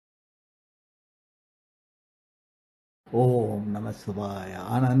Om Namah Shivaya,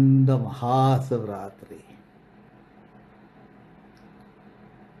 Ananda Mahasivratri.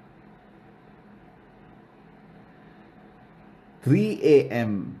 3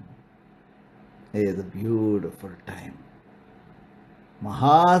 a.m. is a beautiful time.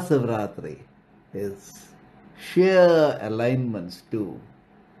 Mahasivratri is sheer alignments to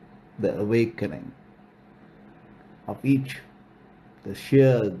the awakening of each, the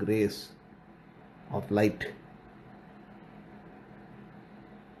sheer grace of light.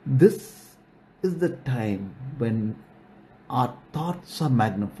 This is the time when our thoughts are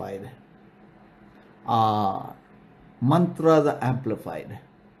magnified, our mantras are amplified.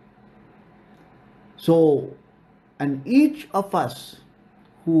 So, and each of us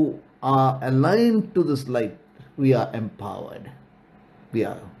who are aligned to this light, we are empowered. We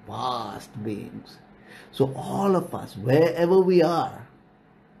are vast beings. So all of us, wherever we are,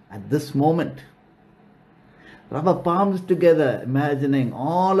 at this moment, rub our palms together, imagining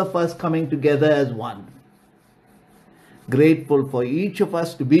all of us coming together as one. Grateful for each of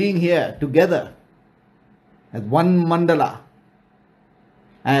us to being here together as one mandala,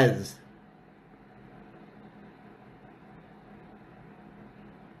 as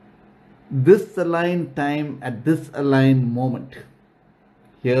this aligned time at this aligned moment.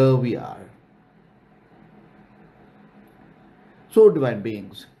 Here we are. So, divine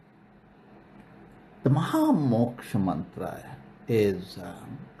beings, the Mahamoksha mantra is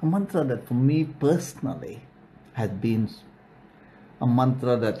a mantra that for me personally has been a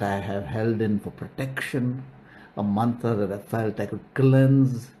mantra that I have held in for protection, a mantra that I felt I could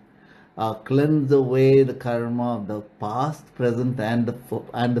cleanse away the karma of the past, present, and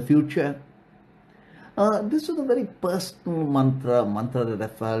the future. This was a very personal mantra that I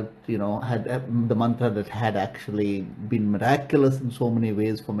felt, had the mantra that had actually been miraculous in so many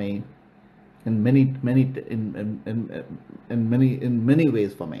ways for me, in many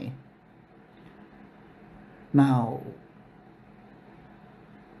ways for me. Now,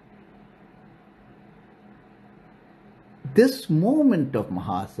 this moment of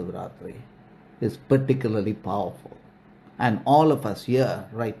Mahasivratri is particularly powerful, and all of us here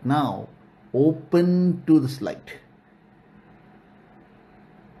right now open to this light.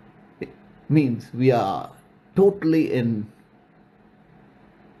 It means we are totally in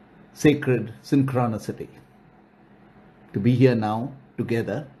sacred synchronicity to be here now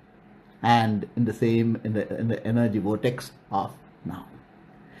together and in the energy vortex of now.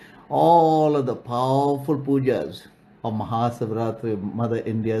 All of the powerful pujas of Mahasivratri, Mother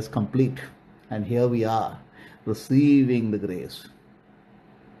India, is complete, and here we are receiving the grace.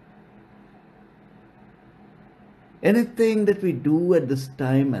 Anything that we do at this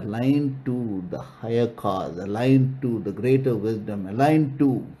time aligned to the higher cause, aligned to the greater wisdom, aligned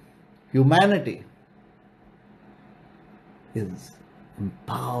to humanity, is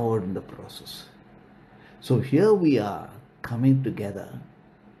empowered in the process. So here we are coming together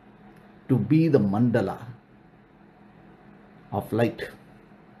to be the mandala of light,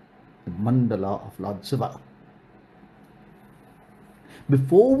 the mandala of Lord Shiva.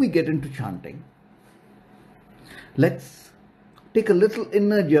 Before we get into chanting, let's take a little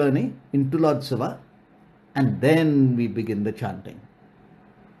inner journey into Lord Shiva, and then we begin the chanting.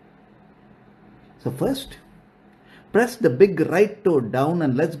 So first, press the big right toe down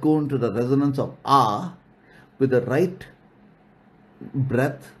and let's go into the resonance of Ah, with the right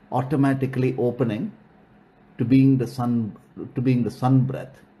breath automatically opening to being the sun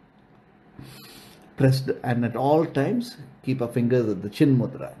breath. And at all times keep our fingers at the chin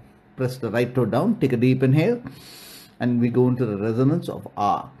mudra. Press the right toe down, take a deep inhale, and we go into the resonance of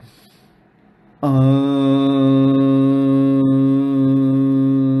Ah.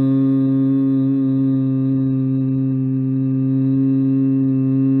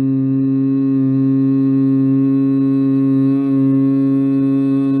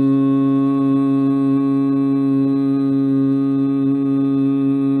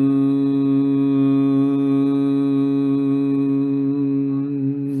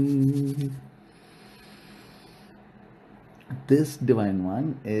 This divine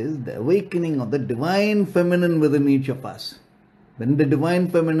one is the awakening of the divine feminine within each of us. When the divine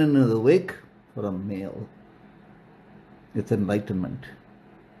feminine is awake for a male, it's enlightenment.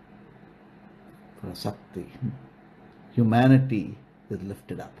 For a Shakti, humanity is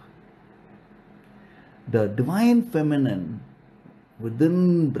lifted up. The divine feminine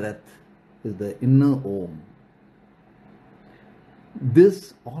within breath is the inner Om.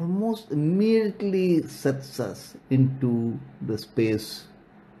 This almost immediately sets us into the space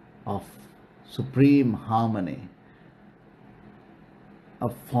of supreme harmony, a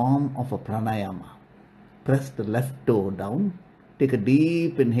form of a pranayama. Press the left toe down. Take a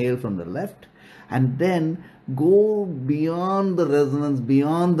deep inhale from the left, and then go beyond the resonance,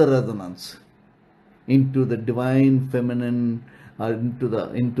 into the divine feminine, into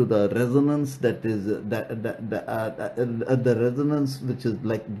the resonance that is the resonance which is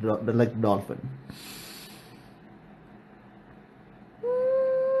like dolphin.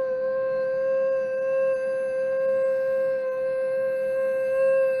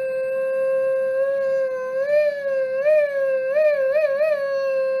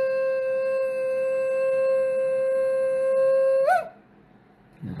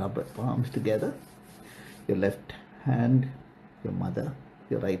 Rub your palms together. Your left hand, your mother.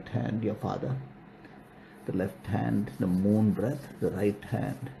 Your right hand, your father. The left hand, the moon breath. The right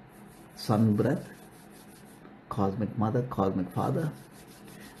hand, sun breath. Cosmic mother, cosmic father.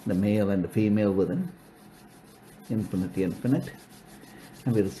 The male and the female within. Infinity, infinite.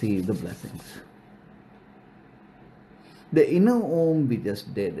 And we receive the blessings. The inner Om we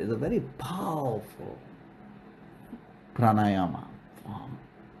just did is a very powerful pranayama form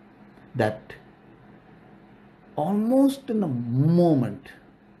that almost in a moment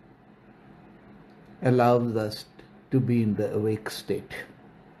allows us to be in the awake state.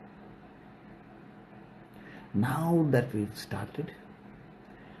 Now that we've started,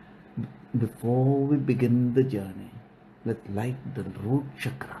 before we begin the journey, let's light the root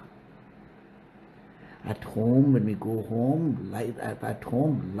chakra. At home, when we go home, light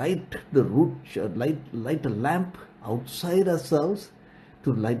the root, light a lamp outside ourselves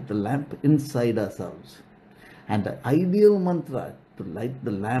to light the lamp inside ourselves. And the ideal mantra to light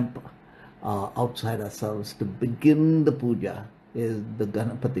the lamp outside ourselves to begin the puja is the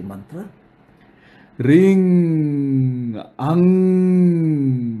Ganapati mantra. Ring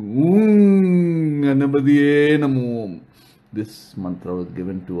Ang Ung Ganapatiye Namo. This mantra was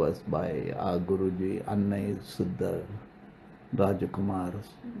given to us by our Guruji, Annai Siddhar Rajakumar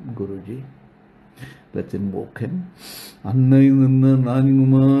Guruji. Let's invoke him. Annai Siddhar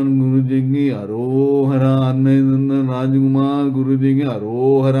Rajakumar Guruji Arohara. Annai Siddhar Rajakumar Guruji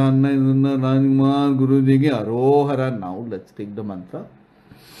Arohara. Annai Siddhar Rajakumar Guruji Arohara. Now let's take the mantra.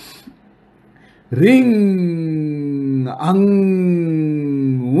 Ring Ang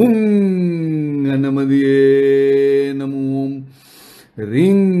Ung Ganapatiye Namo.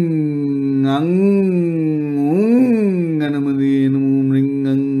 Ring Ang Ung Ganapatiye Namo. Ring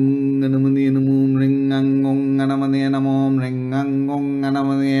Ang Ganapatiye Namo. Ring Ang Ung Ganapatiye Namo. Ring Ang Ung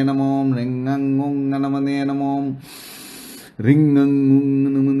Ganapatiye Namo. Ring Ang Ung Ganapatiye Namo. Ring Ang Ung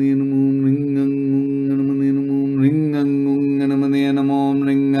Ganapatiye Namo. Ring Ang Ung Ganapatiye Namo. Ring Ang Ung Ganapatiye Namo.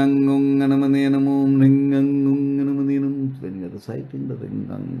 Ring Ang Ung Ganapatiye Namo. Ring Ang Ung Ganapatiye Namo. When you are reciting the Ring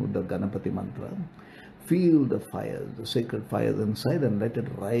Ang, the Ganapati mantra, feel the fires, the sacred fires inside, and let it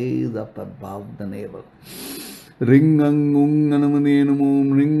rise up above the navel. Ring Ang Ung Ganapatiye Namo.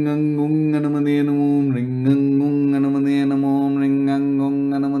 Ring Ang Ung Ganapatiye Namo. Ring Ang Ung Ganapatiye Namo. Ring Ang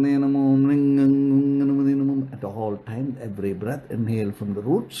Ung Ganapatiye Namo. Ring Ang Ung Ganapatiye Namo. At all times, every breath, inhale from the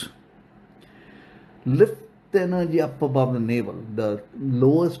roots. Lift the energy up above the navel. The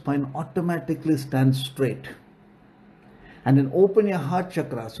lower spine automatically stands straight. And then open your heart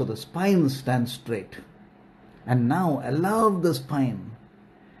chakra so the spine stands straight. And now allow the spine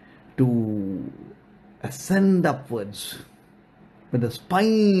to ascend upwards. With the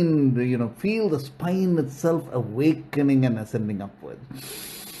spine, feel the spine itself awakening and ascending upwards.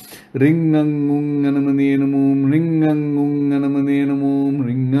 Ring Ang Ung Ganapatiye Namo. Ring Ang Ung Ganapatiye Namo.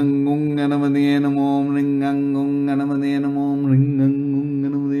 Ring Ang Ung Ganapatiye Namo. Ring Ang Ung Ganapatiye Namo. Ring Ang Ung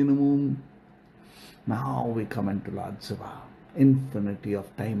Ganapatiye Namo. Now we come into Lord Shiva, infinity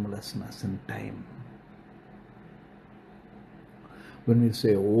of timelessness and time. When we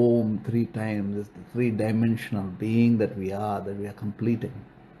say Om 3 times, it's the three-dimensional being that we are completing.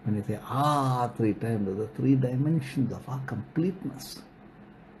 When we say 3 times, it's the 3 dimensions of our completeness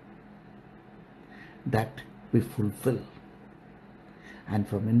that we fulfill. And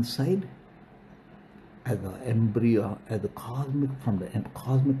from inside, as the embryo, from the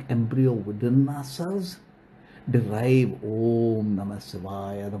cosmic embryo within ourselves, derive Om Namah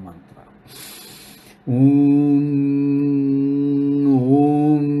Shivaya, the mantra. Om,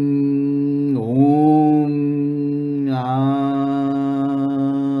 Om, Om, Om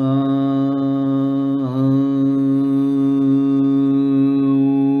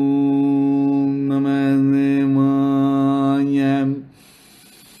Namah Shivaya.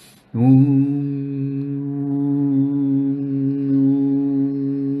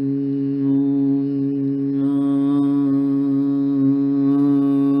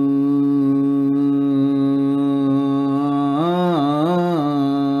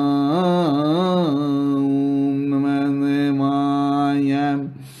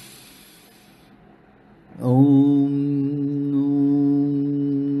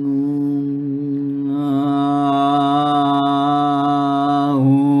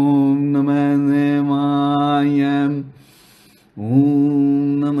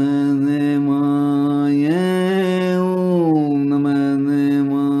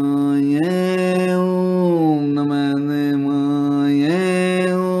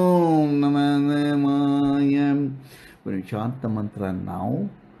 you chant the mantra now,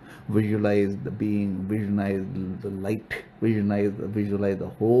 visualize the being, visualize the light, visualize the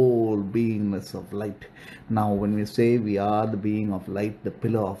whole beingness of light. Now when we say we are the being of light, the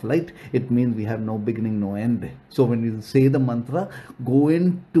pillar of light, it means we have no beginning, no end. So when you say the mantra, go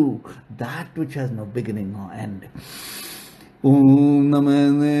into that which has no beginning or end. Om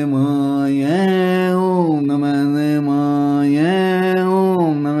Namah Shivaya, Om Namah Shivaya,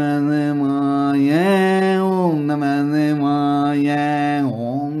 Om Namah Shivaya, Om Namah Shivaya,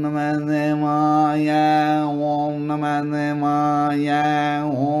 Om Namah Shivaya, Om Namah Shivaya,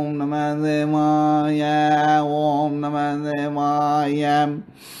 Om Namah Shivaya, Om Namah Shivaya,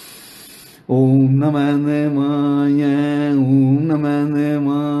 Om Namah Shivaya, Om Namah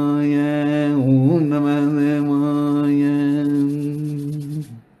Shivaya, Om Namah Shivaya.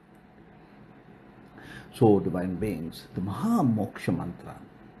 So, divine beings, the Maha Moksha Mantra,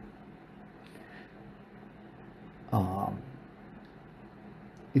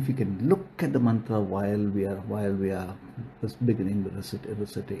 if you can look at the mantra while we are beginning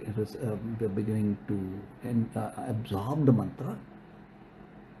we're beginning to absorb the mantra,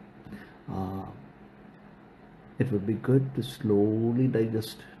 it would be good to slowly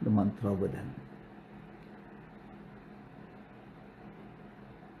digest the mantra within.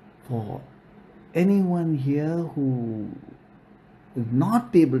 For anyone here who is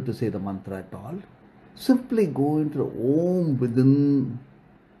not able to say the mantra at all, simply go into the Om within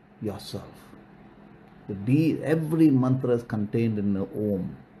yourself. Every mantra is contained in the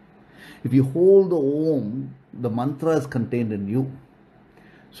Om. If you hold the Om, the mantra is contained in you.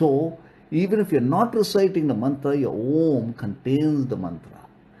 So, even if you're not reciting the mantra, your Om contains the mantra.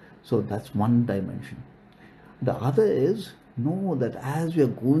 So, that's one dimension. The other is, know that as we are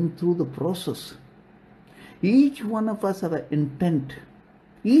going through the process, each one of us have an intent.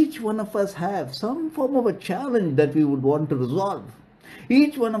 Each one of us have some form of a challenge that we would want to resolve.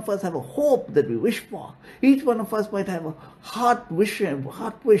 Each one of us have a hope that we wish for. Each one of us might have a heart wish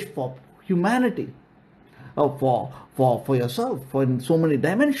for humanity, or for yourself, for in so many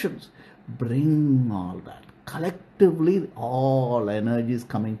dimensions. Bring all that. Collectively, all energies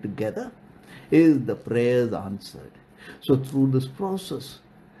coming together is the prayers answered. So through this process,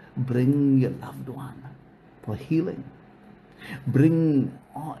 bring your loved one for healing. Bring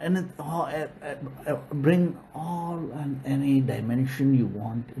all and any dimension you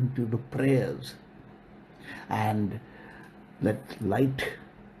want into the prayers, and let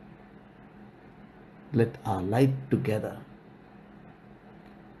our light together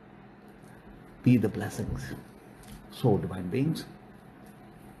be the blessings. So, divine beings,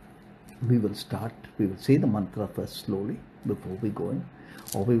 we will say the mantra first slowly before we go in,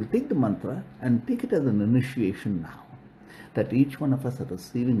 or we will take the mantra and take it as an initiation now, that each one of us are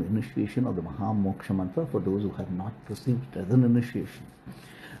receiving the initiation of the Maha Moksha Mantra for those who have not received it as an initiation.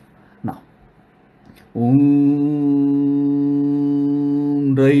 Now, Om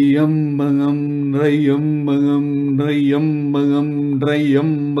Trayambagam, Trayambagam, Trayambagam,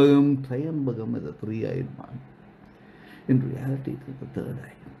 Trayambagam. Trayambagam is a three-eyed man. In reality, it is the third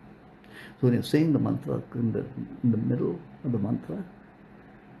eye. So when you're saying the mantra in the middle of the mantra,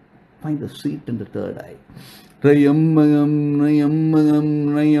 find a seat in the third eye. Trayambagam, Trayambagam,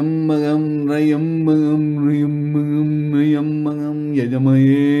 Trayambagam, Trayambagam, Trayambagam, Trayambagam,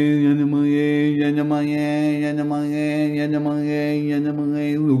 Yajamaye, Yajamaye, Yajamaye, Yajamaye, Yajamaye, Yajamaye,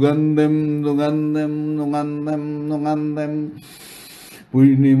 Lugandem, Lugandem, Lugandem, Lugandem,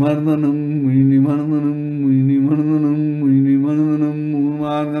 Vinimardanam, Vinimardanam, Vinimardanam, Vinimardanam,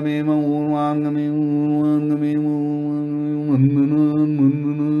 Urvargame, Urvargame, Urvargame, Mandanan,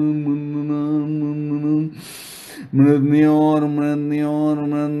 Mandanan, Mandanan, Mandanan, Mradnyor, Mradnyor,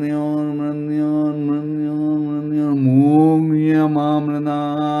 Mradnyor, Mradnyor, Mradnyor, Mradnyor, Mung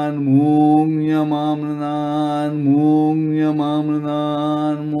Yamamradan, Mung Yamamradan, Mung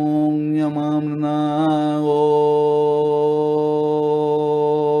Yamamradan, Mung Yamamradan, Om.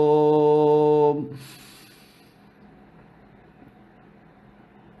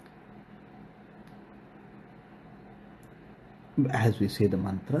 As we say the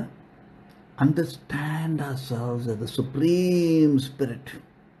mantra, understand ourselves as the Supreme Spirit.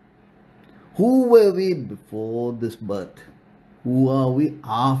 Who were we before this birth? Who are we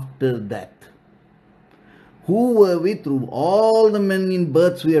after death? Who were we through all the many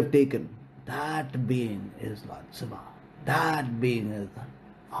births we have taken? That being is Lord Shiva. That being is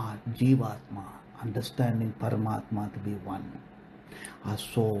our Jivatma, understanding Paramatma to be one. Our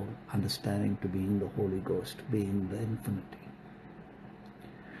soul, understanding to being the Holy Ghost, being the infinity.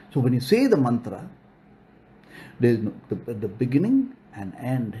 So when you say the mantra, there is the beginning and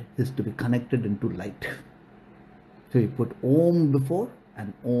end is to be connected into light. So you put Om before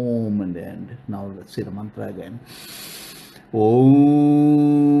and Om in the end. Now let's see the mantra again.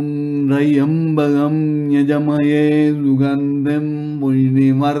 Om Rayambagam Yajamaye Sugandham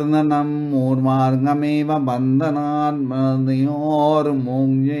Pushtivarnanam Urmargameva Bandhanat Madhyor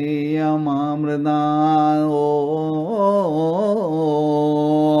Mongyayam Amritan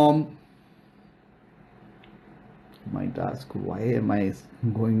Om. You might ask, why am I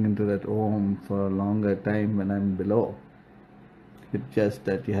going into that Om for a longer time when I'm below? It's just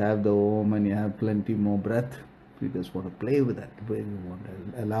that you have the Om and you have plenty more breath. You just want to play with that. You want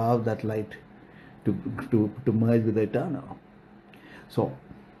to allow that light to merge with the eternal. So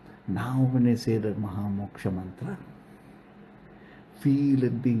now when I say that Mahamoksha mantra, feel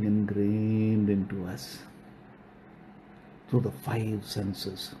it being ingrained into us through the five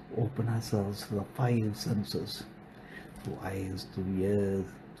senses. Open ourselves to the five senses, through eyes, through ears,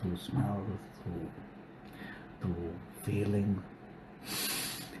 through smell, through feeling.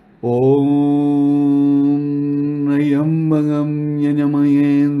 Om Nayambagam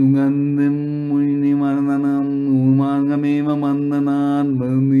Yajamaye Sugandham Pushtivarnanam Urmargameva Bandhanat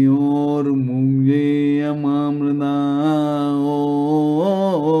Madhyor Mongyayam Amritan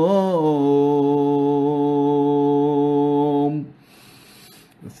Om.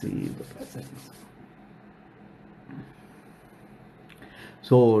 Receive the presence.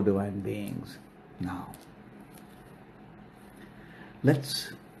 So, divine beings, now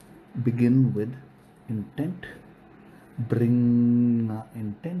let's begin with intent. Bring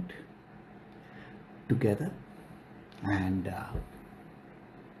intent together and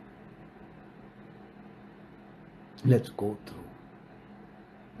let's go through.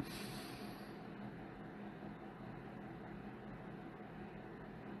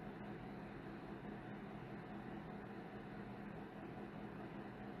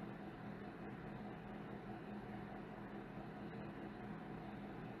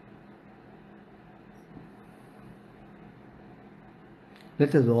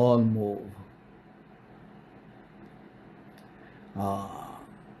 Let us all move.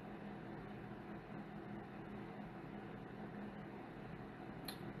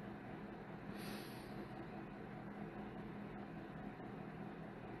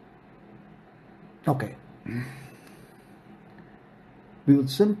 Okay. We will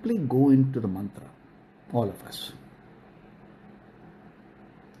simply go into the mantra, all of us.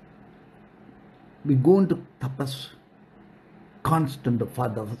 We go into tapas, constant of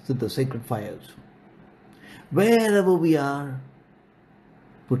the sacred fires. Wherever we are,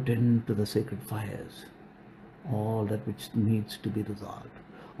 put into the sacred fires all that which needs to be resolved,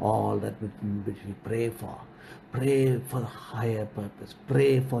 all that which we pray for. Pray for higher purpose.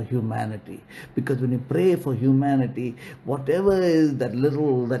 Pray for humanity. Because when you pray for humanity, whatever is that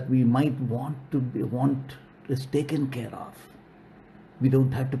little that we might want is taken care of. We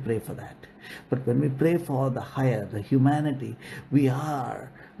don't have to pray for that. But when we pray for the higher, the humanity, we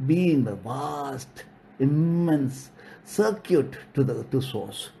are being the vast, immense circuit to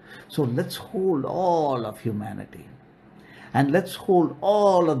source. So let's hold all of humanity. And let's hold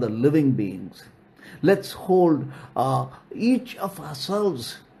all of the living beings. Let's hold each of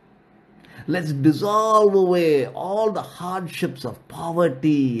ourselves. Let's dissolve away all the hardships of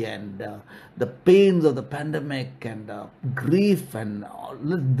poverty and the pains of the pandemic and grief, and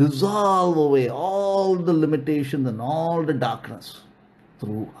let's dissolve away all the limitations and all the darkness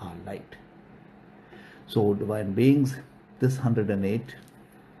through our light. So, divine beings, this 108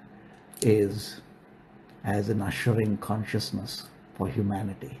 is as an ushering consciousness for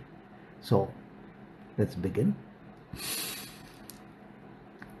humanity. So, let's begin.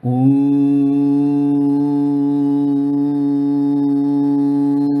 Om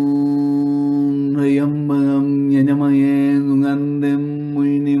Rayambagam Yajamaye Sugandham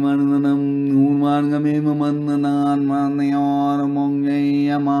Pushtivarnanam Urmargameva Bandhanat Madhyor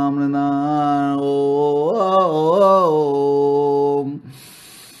Mongyayam Amritan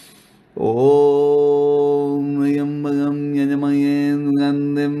Om Rayambagam Yajamaye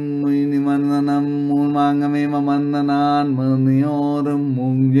Sugandham Pushtivarnanam Urmargameva Bandhanat Madhyor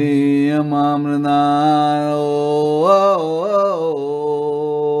Mongyayam Amritan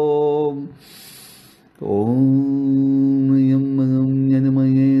Om Rayambagam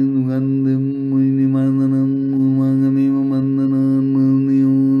Yajamaye Sugandham Pushtivarnanam Urmargameva Bandhanat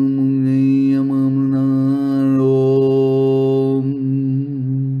Madhyor Mongyayam Amritan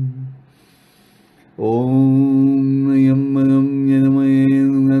Om Rayambagam Yajamaye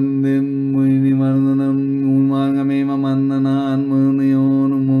Sugandham Pushtivarnanam Urmargameva Bandhanat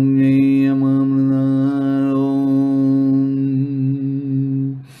Madhyor Mongyayam Amritan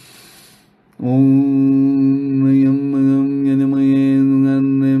Om Rayambagam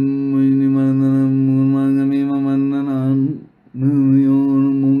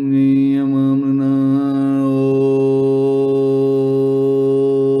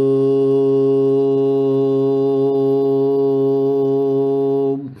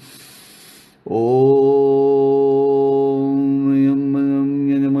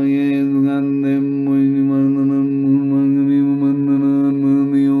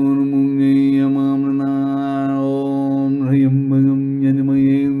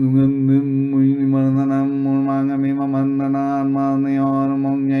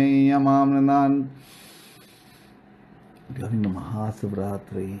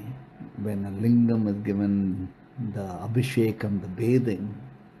Mahasivratri, when a lingam is given the abhishekam, the bathing,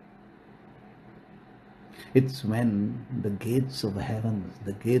 it's when the gates of heavens,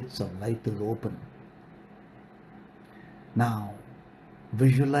 the gates of light is open. Now,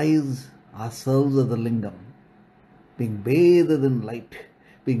 visualize ourselves as the lingam, being bathed in light,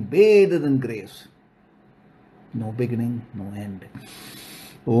 being bathed in grace. No beginning, no end.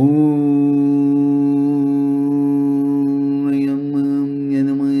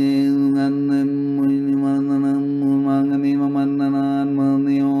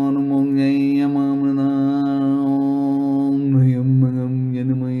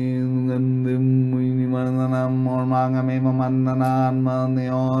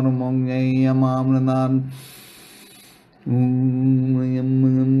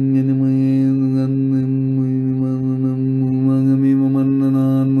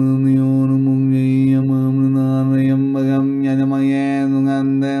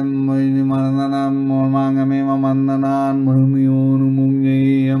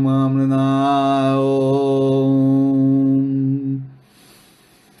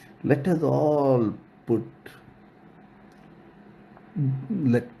 Let us all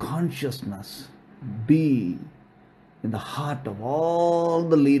let consciousness be in the heart of all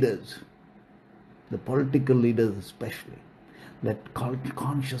the leaders, the political leaders especially. Let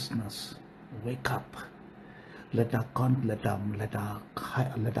consciousness wake up. Let our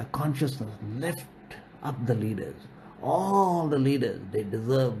consciousness lift up the leaders. All the leaders, they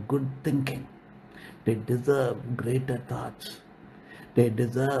deserve good thinking. They deserve greater thoughts. They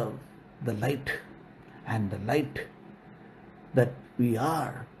deserve the light, and the light that we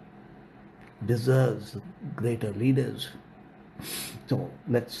are deserves greater leaders. So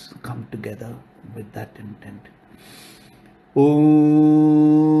let's come together with that intent. Om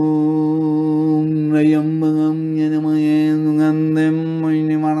Rayambagam Yanamayen Gandem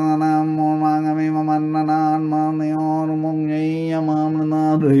Manimananam Mangame Mananan Manayor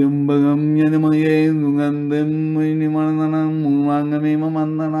Mongayamamana Rayambagam Yanamayen Gandem Manimananam Mangame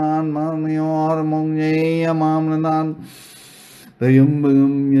Mananan Manayor Mongayamamanan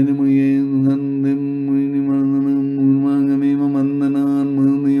Rayambagam Yanamayen Gandem Manimananam Mangame Mananan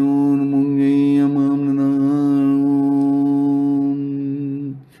Manayor Mongayamamanan.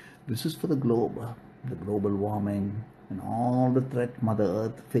 This is for the global warming and all the threat Mother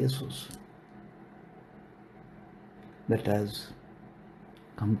Earth faces. Let us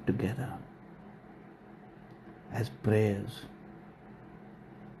come together as prayers,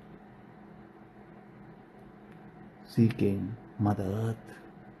 seeking Mother Earth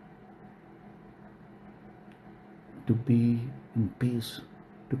to be in peace,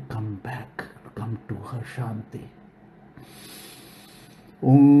 to come back, to come to her Shanti.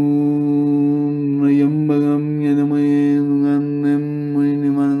 Om Rayambagam Yanamayen Gandem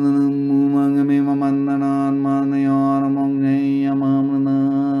Manimananam Mangame Mananan Manayor Mongayamamana.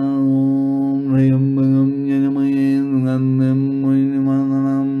 Om Rayambagam Yanamayen Gandem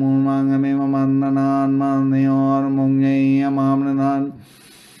Manimananam Mangame Mananan Manayor Mongayamamana.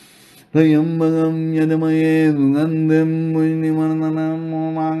 Rayambagam Yanamayen Gandem Manimananam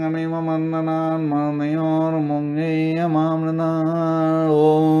Mangame Mananan Manayor Mongayamamana.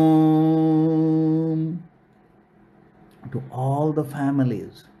 To all the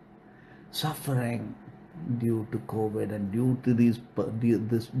families suffering due to COVID and due to these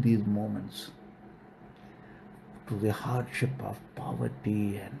moments, to the hardship of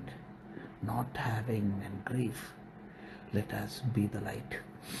poverty and not having and grief, let us be the light.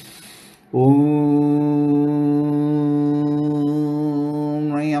 Om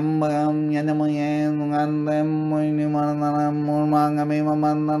Rayambagam Yanamayen Gandem Manimananam Mangame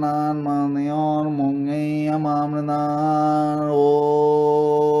Mananan Manayor Mongayamamana.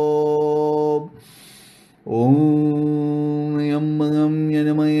 Om Rayambagam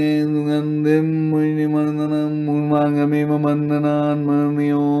Yanamayen Gandem Manimananam Mangame Mananan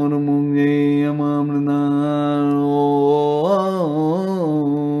Manayor Mongayamamana.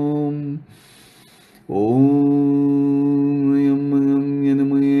 Om Rayambagam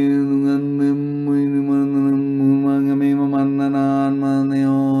Yanamayen Gandem Manimananam Mangame Mananan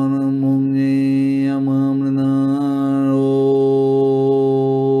Manayor Mongayamamana.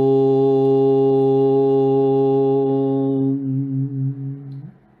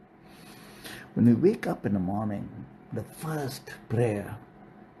 When we wake up in the morning, the first prayer,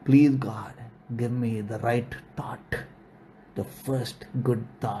 please God, give me the right thought, the first good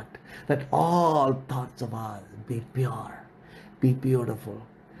thought, that all thoughts of ours be pure, be beautiful,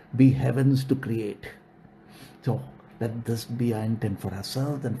 be heavens to create. So let this be our intent for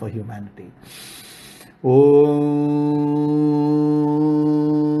ourselves and for humanity. Om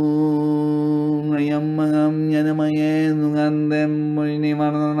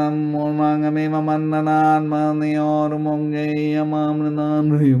Mannanan Manior Monge Mamnanan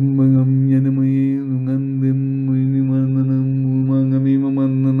Rimbangam Yanamay Nungandim Minimananam Mangamima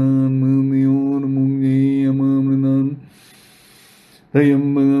Mannanan Manior Monge Mamnanan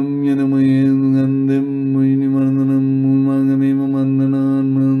Rimbangam Yanamay Nungandim Minimananam Mangamima Mannanan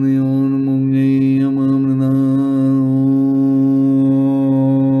Manior Monge Mamnanan.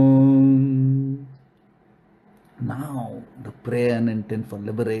 Now the prayer and intent for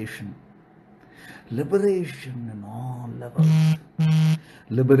liberation. Liberation in all levels.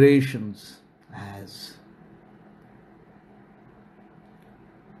 Liberations as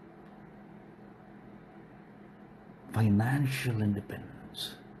financial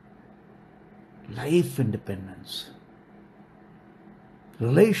independence, life independence,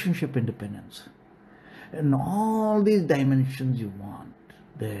 relationship independence. In all these dimensions you want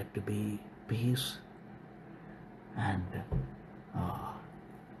there to be peace and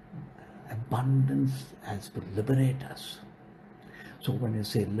abundance as to liberate us. So when you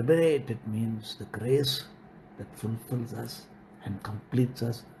say liberate, it means the grace that fulfills us and completes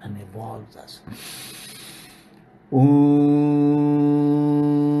us and evolves us. Om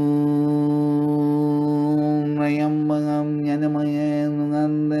Nayambangam Yanamaya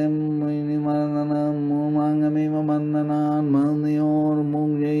Nungandem Minimananam Mumangamima Mannanan Manior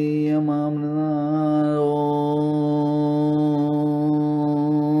Mungaya Mamnanan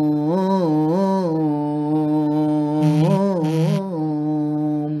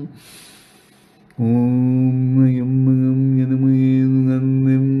Om Nayambangam Yanamaya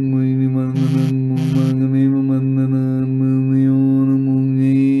Nungandem Minimananam Mumangamima Mannanan Manior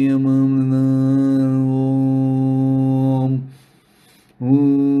Mungaya Mamnanan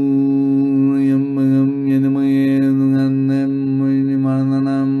Om Yambagam Yanamaya Nungandem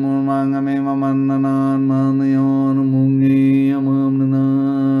Minimananam Mumangamima Mannanan Manior Mungaya Mamnanan.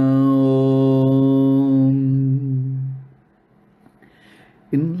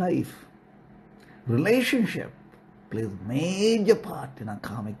 In life, relationship plays a major part in a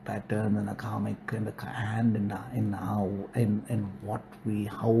karmic pattern and a karmic and in how we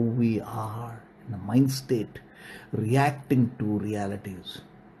are in a mind state reacting to realities.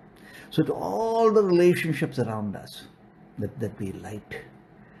 So to all the relationships around us, let that be light.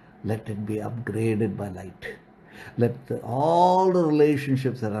 Let it be upgraded by light. Let all the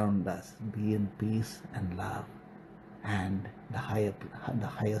relationships around us be in peace and love and the highest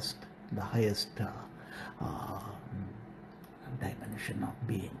dimension of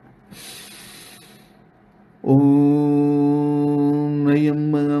being. Om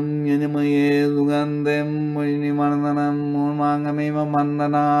Nayambagam Yanamaye Lugandem Minimananam Mangamima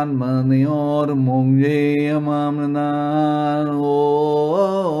Mandanan Manior Mungye Mamnanan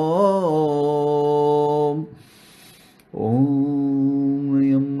Om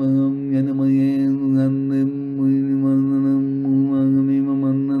Nayambagam Yanamaye Lugandem Minimananam Mangamima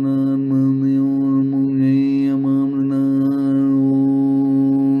Mandanan Manior Mungye Mamnanan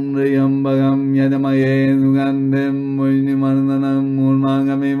Om Nayambagam Yanamaye Lugandem Minimananam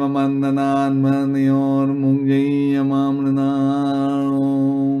Mangamima Mandanan Manior Mungye Mamnanan.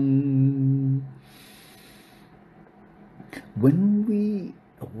 When we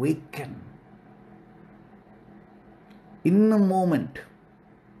awaken in a moment,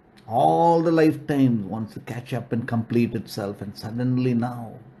 all the lifetimes wants to catch up and complete itself, and suddenly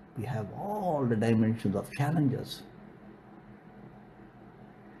now we have all the dimensions of challenges.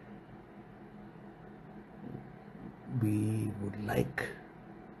 We would like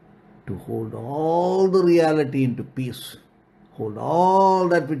to hold all the reality into peace, hold all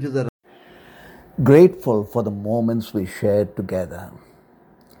that which is around. Grateful for the moments we shared together.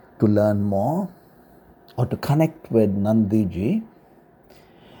 To learn more or to connect with Nandiji,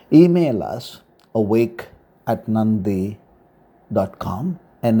 email us awake@nandhi.com,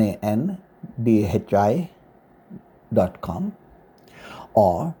 NANDHI.com,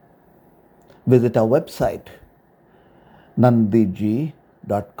 or visit our website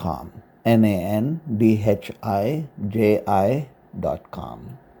nandhiji.com,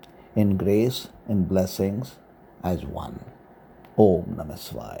 NANDHIJI.com. In grace and blessings as one. Om Namah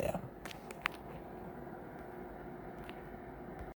Shivaya.